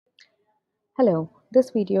Hello, this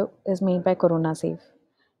video is made by Coronasafe.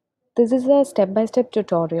 This is a step-by-step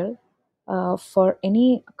tutorial for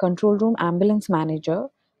any control room ambulance manager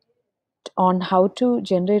on how to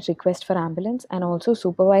generate requests for ambulance and also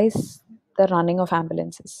supervise the running of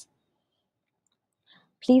ambulances.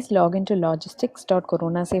 Please log into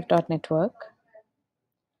logistics.coronasafe.network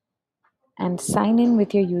and sign in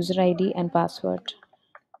with your user ID and password.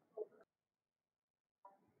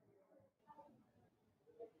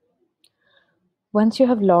 Once you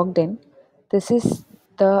have logged in, this is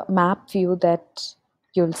the map view that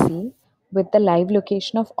you'll see with the live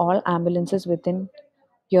location of all ambulances within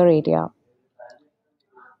your area.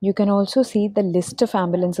 You can also see the list of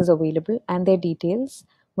ambulances available and their details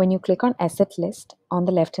when you click on Asset List on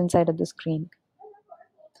the left hand side of the screen.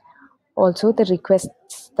 Also, the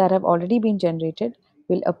requests that have already been generated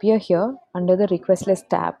will appear here under the Request List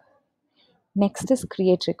tab. Next is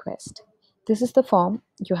Create Request. This is the form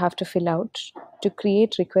you have to fill out to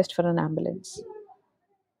create request for an ambulance.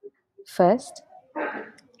 First,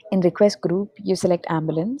 in Request Group, you select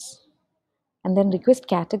Ambulance, and then Request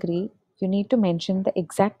Category, you need to mention the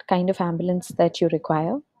exact kind of ambulance that you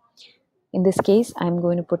require. In this case, I'm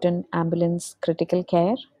going to put in ambulance critical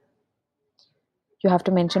care. You have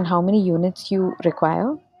to mention how many units you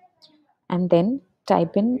require and then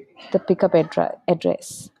type in the pickup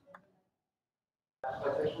address.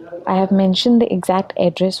 I have mentioned the exact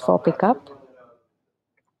address for pickup.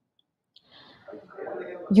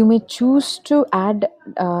 You may choose to add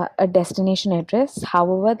a destination address,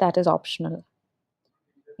 however, that is optional.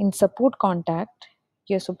 In support contact,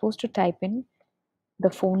 you're supposed to type in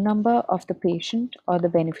the phone number of the patient or the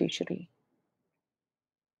beneficiary.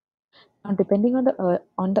 Now, depending on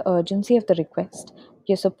the urgency of the request,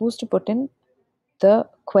 you're supposed to put in the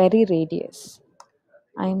query radius.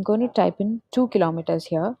 I am going to type in 2 kilometers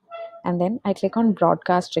here and then I click on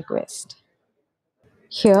broadcast request.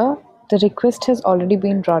 Here, the request has already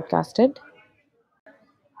been broadcasted.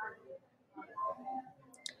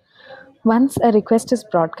 Once a request is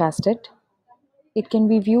broadcasted, it can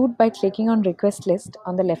be viewed by clicking on request list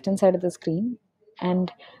on the left hand side of the screen,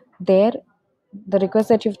 and there the request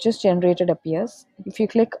that you've just generated appears. If you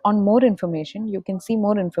click on more information, you can see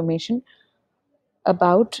more information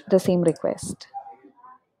about the same request.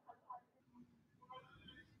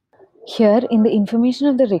 Here in the information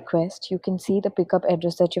of the request, you can see the pickup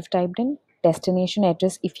address that you've typed in, destination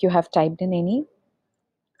address if you have typed in any.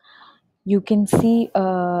 You can see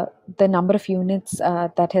the number of units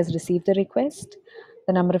that has received the request,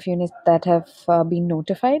 the number of units that have been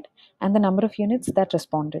notified, and the number of units that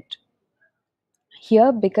responded.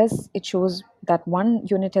 Here, because it shows that one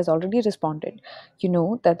unit has already responded, you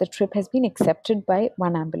know that the trip has been accepted by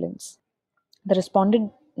one ambulance. The responded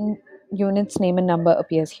unit's name and number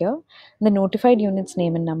appears here. And the notified unit's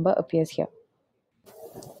name and number appears here.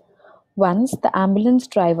 Once the ambulance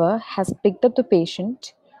driver has picked up the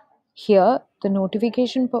patient, here the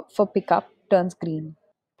notification for pickup turns green.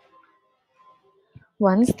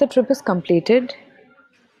 Once the trip is completed,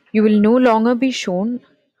 you will no longer be shown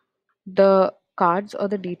the cards or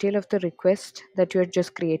the detail of the request that you had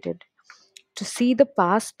just created. To see the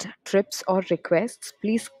past trips or requests,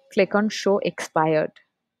 please click on Show Expired.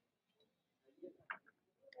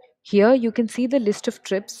 Here you can see the list of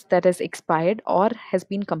trips that has expired or has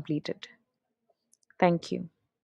been completed. Thank you.